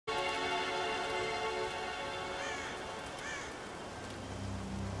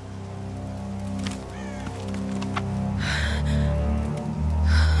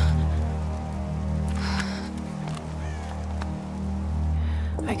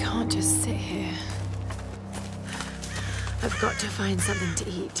can't just sit here. I've got to find something to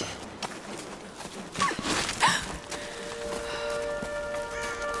eat.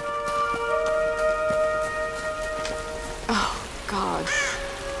 Oh, God.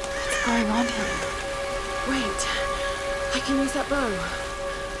 What's going on here? Wait, I can use that bow.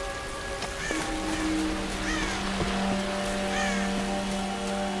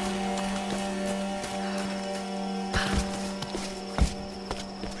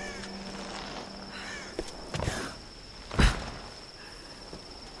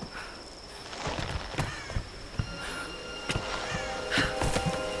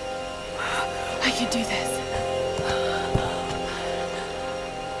 I can do this.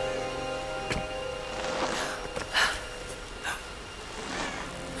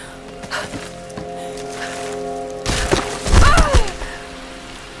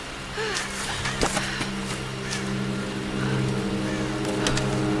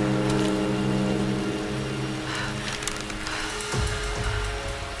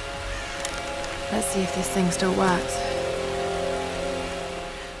 Let's see if this thing still works.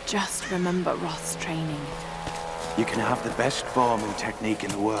 Just remember Roth's training. You can have the best form and technique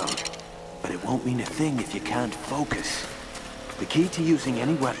in the world, but it won't mean a thing if you can't focus. The key to using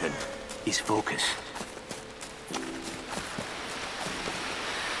any weapon is focus.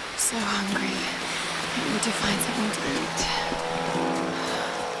 So hungry. I need to find something to eat.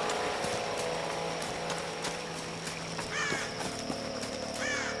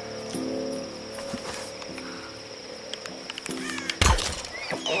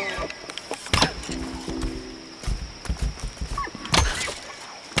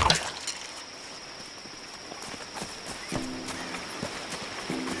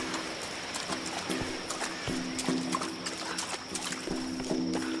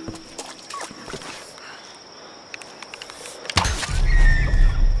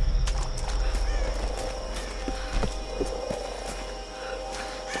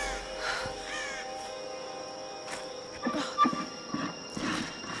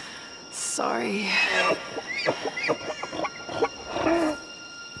 Sorry.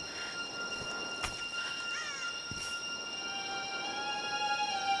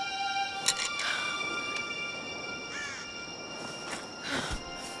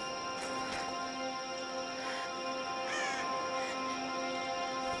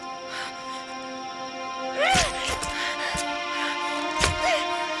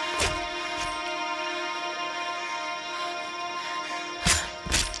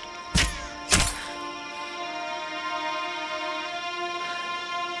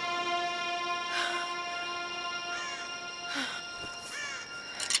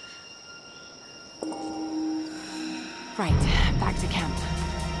 Right, back to camp.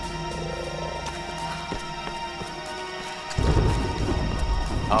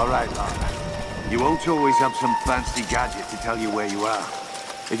 All right, Lara. You won't always have some fancy gadget to tell you where you are.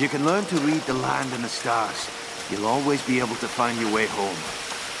 If you can learn to read the land and the stars, you'll always be able to find your way home.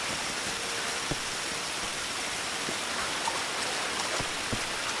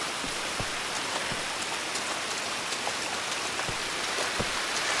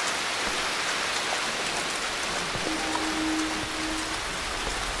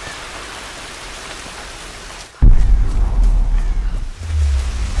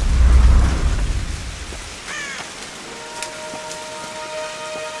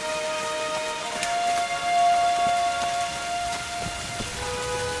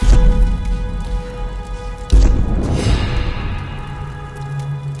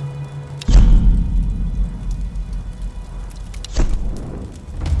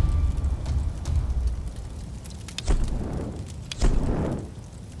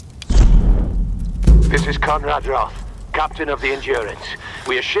 This is Conrad Roth, captain of the Endurance.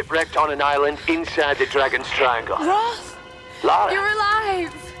 We are shipwrecked on an island inside the Dragon's Triangle. Roth! Lara! You're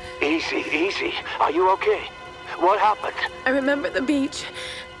alive! Easy, easy. Are you okay? What happened? I remember the beach,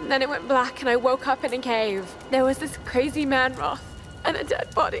 and then it went black and I woke up in a cave. There was this crazy man, Roth, and a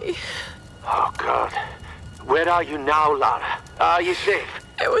dead body. Oh, God. Where are you now, Lara? Are you safe?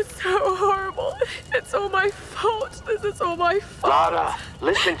 It was so horrible. It's all my fault. This is all my fault. Lara,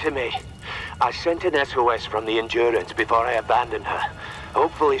 listen to me. I sent an SOS from the Endurance before I abandoned her.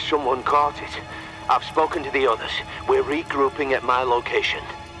 Hopefully someone caught it. I've spoken to the others. We're regrouping at my location.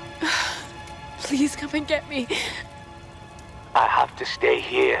 Please come and get me. I have to stay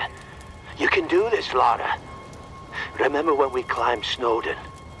here. You can do this, Lara. Remember when we climbed Snowdon?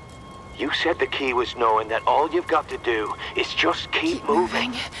 You said the key was knowing that all you've got to do is just keep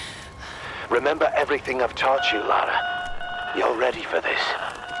moving. Remember everything I've taught you, Lara. You're ready for this.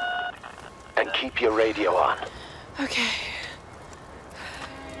 And keep your radio on. Okay.